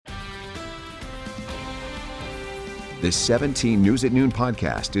This 17 News at Noon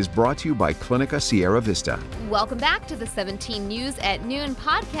podcast is brought to you by Clinica Sierra Vista. Welcome back to the 17 News at Noon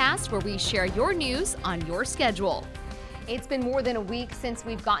podcast, where we share your news on your schedule. It's been more than a week since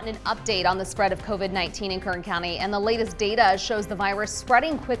we've gotten an update on the spread of COVID-19 in Kern County, and the latest data shows the virus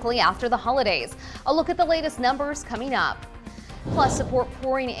spreading quickly after the holidays. A look at the latest numbers coming up. Plus, support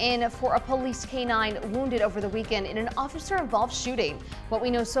pouring in for a police canine wounded over the weekend in an officer-involved shooting. What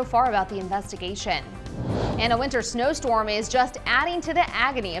we know so far about the investigation. And a winter snowstorm is just adding to the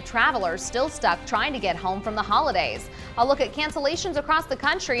agony of travelers still stuck trying to get home from the holidays. A look at cancellations across the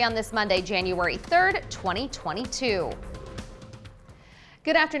country on this Monday, January 3rd, 2022.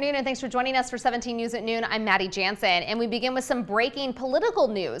 Good afternoon, and thanks for joining us for 17 News at Noon. I'm Maddie Jansen, and we begin with some breaking political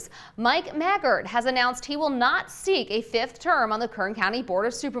news. Mike Maggard has announced he will not seek a fifth term on the Kern County Board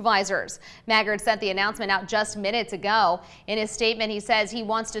of Supervisors. Maggard sent the announcement out just minutes ago. In his statement, he says he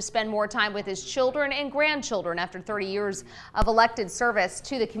wants to spend more time with his children and grandchildren after 30 years of elected service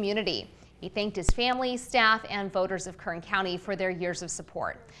to the community. He thanked his family, staff, and voters of Kern County for their years of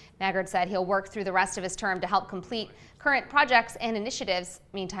support. Maggard said he'll work through the rest of his term to help complete current projects and initiatives.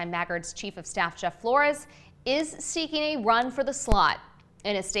 Meantime, Maggard's Chief of Staff, Jeff Flores, is seeking a run for the slot.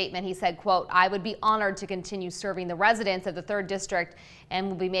 In a statement, he said, quote, "I would be honored to continue serving the residents of the 3rd District and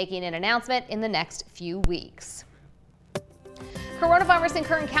will be making an announcement in the next few weeks." Coronavirus in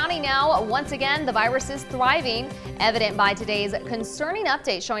Kern County now. Once again, the virus is thriving, evident by today's concerning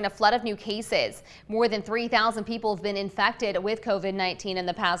update showing a flood of new cases. More than 3,000 people have been infected with COVID-19 in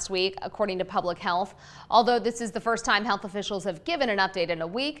the past week, according to Public Health. Although this is the first time health officials have given an update in a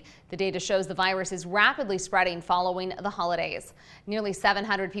week, the data shows the virus is rapidly spreading following the holidays. Nearly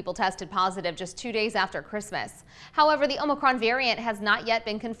 700 people tested positive just 2 days after Christmas. However, the Omicron variant has not yet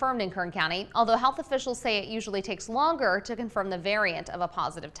been confirmed in Kern County, although health officials say it usually takes longer to confirm the variant of a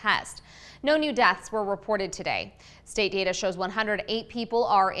positive test. No new deaths were reported today. State data shows 108 people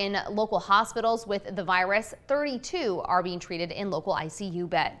are in local hospitals with the virus. 32 are being treated in local ICU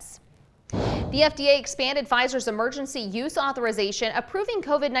beds. The FDA expanded Pfizer's emergency use authorization, approving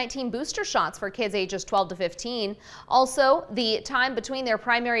COVID-19 booster shots for kids ages 12 to 15. Also, the time between their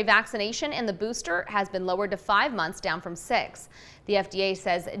primary vaccination and the booster has been lowered to 5 months, down from 6. The FDA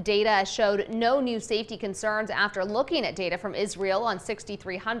says data showed no new safety concerns after looking at data from Israel on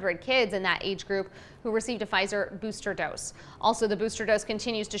 6,300 kids in that age group who received a Pfizer booster dose. Also, the booster dose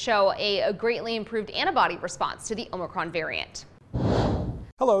continues to show a greatly improved antibody response to the Omicron variant.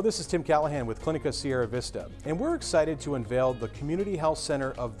 Hello, this is Tim Callahan with Clinica Sierra Vista, and we're excited to unveil the Community Health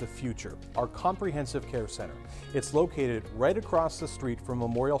Center of the Future, our comprehensive care center. It's located right across the street from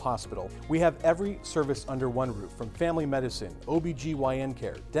Memorial Hospital. We have every service under one roof, from family medicine, OB/GYN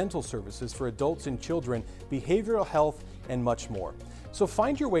care, dental services for adults and children, behavioral health, and much more. So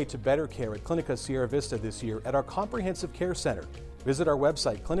find your way to better care at Clinica Sierra Vista this year at our comprehensive care center. Visit our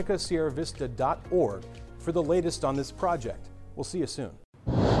website, clinicasierravista.org, for the latest on this project. We'll see you soon.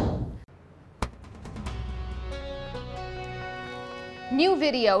 New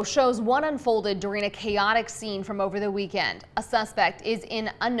video shows what unfolded during a chaotic scene from over the weekend. A suspect is in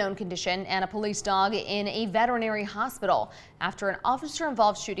unknown condition and a police dog in a veterinary hospital after an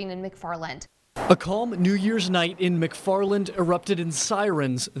officer-involved shooting in McFarland. A calm New Year's night in McFarland erupted in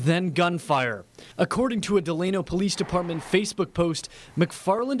sirens, then gunfire. According to a Delano Police Department Facebook post,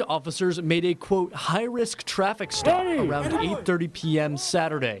 McFarland officers made a, quote, high-risk traffic stop around 8:30 p.m.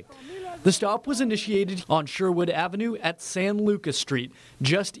 Saturday. The stop was initiated on Sherwood Avenue at San Lucas Street,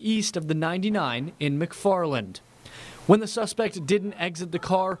 just east of the 99 in McFarland. When the suspect didn't exit the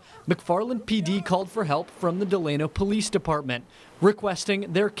car, McFarland PD called for help from the Delano Police Department,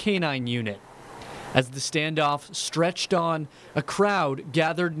 requesting their canine unit. As the standoff stretched on, a crowd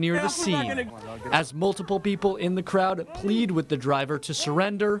gathered near the scene. As multiple people in the crowd plead with the driver to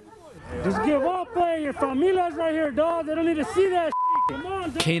surrender, just give up, hey, your familia's right here, dog. They don't need to see that. Come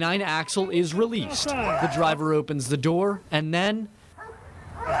on, Canine Axel is released. The driver opens the door and then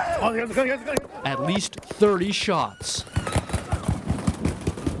at least 30 shots.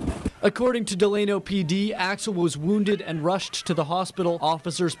 According to Delano PD, Axel was wounded and rushed to the hospital.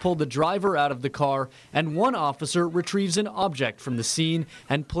 Officers pulled the driver out of the car, and one officer retrieves an object from the scene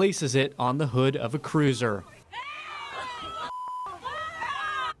and places it on the hood of a cruiser.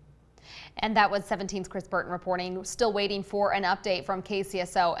 And that was 17's Chris Burton reporting. Still waiting for an update from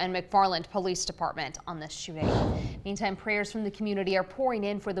KCSO and McFarland Police Department on this shooting. Meantime, prayers from the community are pouring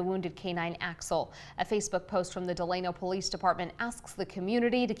in for the wounded canine Axel. A Facebook post from the Delano Police Department asks the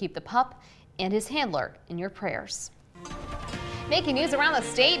community to keep the pup and his handler in your prayers. Making news around the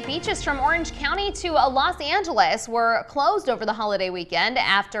state, beaches from Orange County to Los Angeles were closed over the holiday weekend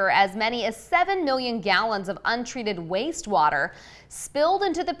after as many as 7 million gallons of untreated wastewater spilled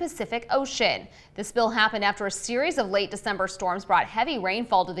into the Pacific Ocean. The spill happened after a series of late December storms brought heavy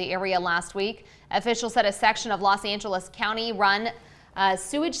rainfall to the area last week. Officials said a section of Los Angeles County run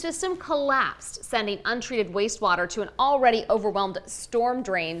sewage system collapsed, sending untreated wastewater to an already overwhelmed storm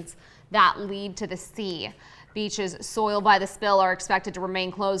drains that lead to the sea. Beaches soiled by the spill are expected to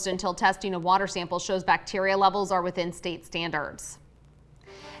remain closed until testing of water samples shows bacteria levels are within state standards.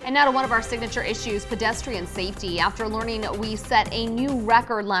 And now to one of our signature issues, pedestrian safety. After learning we set a new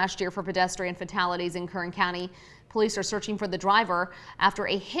record last year for pedestrian fatalities in Kern County, police are searching for the driver after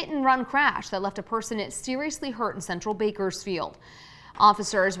a hit-and-run crash that left a person seriously hurt in central Bakersfield.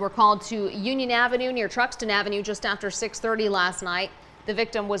 Officers were called to Union Avenue near Truxton Avenue just after 6:30 last night. The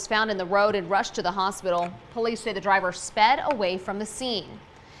victim was found in the road and rushed to the hospital. Police say the driver sped away from the scene.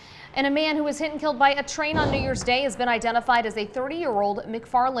 And a man who was hit and killed by a train on New Year's Day has been identified as a 30-year-old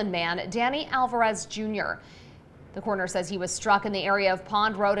McFarland man, Danny Alvarez Jr. The coroner says he was struck in the area of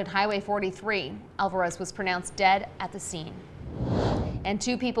Pond Road and Highway 43. Alvarez was pronounced dead at the scene. And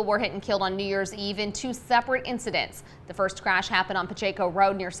 2 people were hit and killed on New Year's Eve in 2 separate incidents. The first crash happened on Pacheco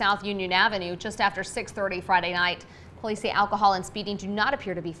Road near South Union Avenue just after 6:30 Friday night. Police say alcohol and speeding do not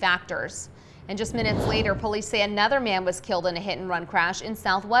appear to be factors. And just minutes later, police say another man was killed in a hit-and-run crash in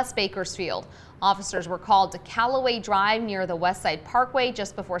southwest Bakersfield. Officers were called to Callaway Drive near the West Side Parkway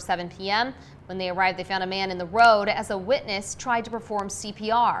just before 7 p.m. When they arrived, they found a man in the road as a witness tried to perform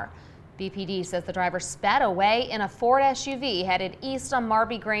CPR. BPD says the driver sped away in a Ford SUV headed east on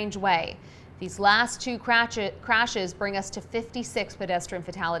Marby Grange Way. These last 2 crashes bring us to 56 pedestrian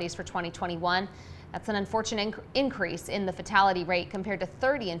fatalities for 2021. That's an unfortunate increase in the fatality rate compared to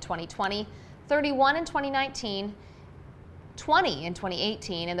 30 in 2020, 31 in 2019, 20 in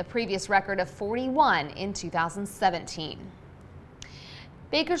 2018, and the previous record of 41 in 2017.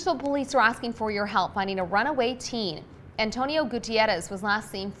 Bakersfield police are asking for your help finding a runaway teen. Antonio Gutierrez was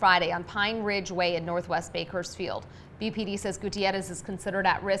last seen Friday on Pine Ridge Way in northwest Bakersfield. BPD says Gutierrez is considered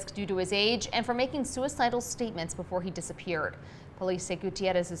at risk due to his age and for making suicidal statements before he disappeared. Police say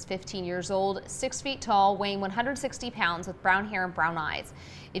Gutierrez is 15 years old, 6 feet tall, weighing 160 pounds with brown hair and brown eyes.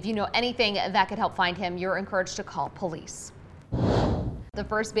 If you know anything that could help find him, you're encouraged to call police. The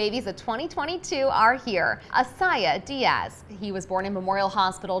first babies of 2022 are here. Asaya Diaz. He was born in Memorial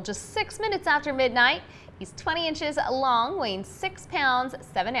Hospital just 6 minutes after midnight. He's 20 inches long, weighing 6 pounds,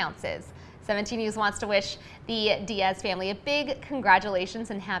 7 ounces. 17 News wants to wish the Diaz family a big congratulations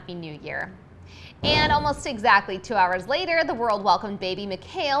and Happy New Year. And almost exactly 2 hours later, the world welcomed baby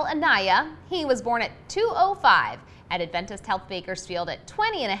Mikhail Anaya. He was born at 2:05 at Adventist Health Bakersfield at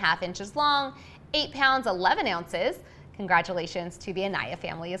 20.5 inches long, 8 pounds, 11 ounces. Congratulations to the Anaya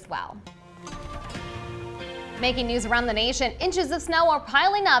family as well. Making news around the nation, inches of snow are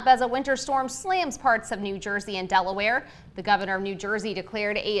piling up as a winter storm slams parts of New Jersey and Delaware. The governor of New Jersey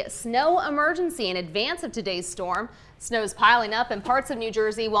declared a snow emergency in advance of today's storm. Snow's piling up in parts of New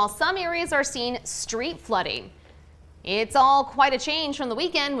Jersey while some areas are seeing street flooding. It's all quite a change from the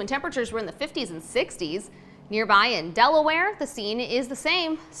weekend when temperatures were in the 50s and 60s. Nearby in Delaware, the scene is the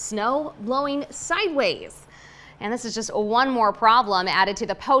same, snow blowing sideways. And this is just one more problem added to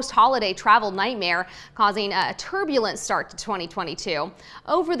the post-holiday travel nightmare, causing a turbulent start to 2022.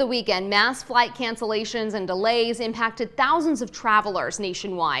 Over the weekend, mass flight cancellations and delays impacted thousands of travelers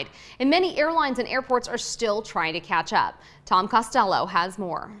nationwide, and many airlines and airports are still trying to catch up. Tom Costello has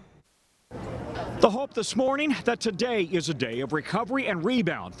more. The hope this morning that today is a day of recovery and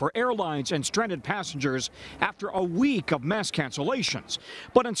rebound for airlines and stranded passengers after a week of mass cancellations.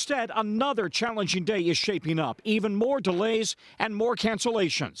 But instead, another challenging day is shaping up. Even more delays and more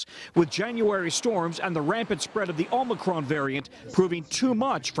cancellations, with January storms and the rampant spread of the Omicron variant proving too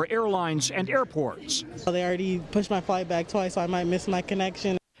much for airlines and airports. They already pushed my flight back twice, so I might miss my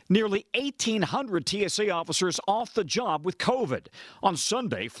connection. Nearly 1,800 TSA officers off the job with COVID. On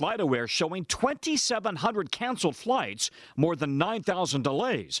Sunday, FlightAware showing 2,700 canceled flights, more than 9,000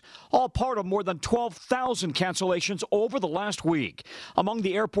 delays, all part of more than 12,000 cancellations over the last week. Among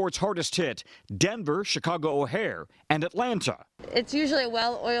the airports hardest hit, Denver, Chicago O'Hare, and Atlanta. It's usually a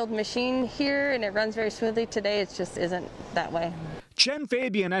well-oiled machine here, and it runs very smoothly. Today, it just isn't that way. Jen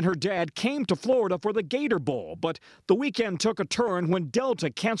Fabian and her dad came to Florida for the Gator Bowl, but the weekend took a turn when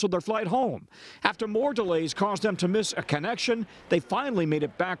Delta canceled their flight home. After more delays caused them to miss a connection, they finally made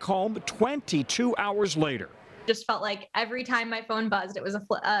it back home 22 hours later. Just felt like every time my phone buzzed, it was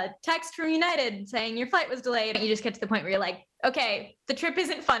a text from United saying your flight was delayed. And you just get to the point where you're like, okay, the trip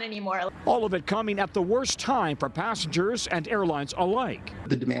isn't fun anymore. All of it coming at the worst time for passengers and airlines alike.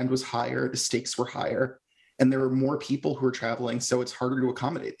 The demand was higher, the stakes were higher, and there were more people who are traveling, so it's harder to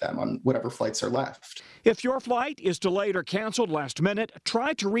accommodate them on whatever flights are left. If your flight is delayed or canceled last minute,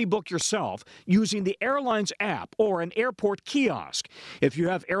 try to rebook yourself using the airline's app or an airport kiosk. If you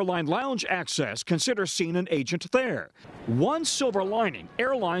have airline lounge access, consider seeing an agent there. One silver lining,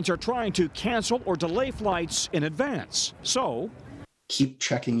 airlines are trying to cancel or delay flights in advance. So, keep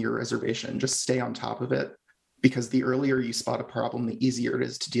checking your reservation. Just stay on top of it, because the earlier you spot a problem, the easier it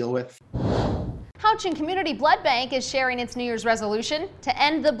is to deal with. Houchin Community Blood Bank is sharing its New Year's resolution to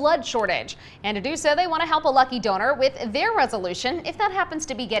end the blood shortage. And to do so, they want to help a lucky donor with their resolution if that happens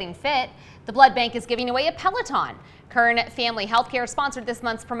to be getting fit. The blood bank is giving away a Peloton. Kern Family Healthcare sponsored this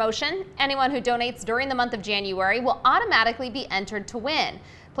month's promotion. Anyone who donates during the month of January will automatically be entered to win.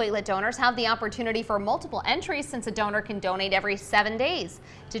 Platelet donors have the opportunity for multiple entries since a donor can donate every 7 days.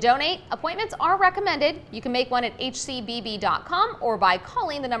 To donate, appointments are recommended. You can make one at hcbb.com or by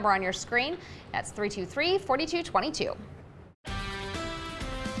calling the number on your screen. That's 323-4222.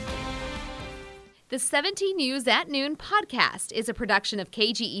 The 17 News at Noon podcast is a production of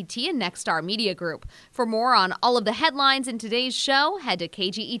KGET and Nexstar Media Group. For more on all of the headlines in today's show, head to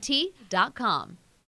kget.com.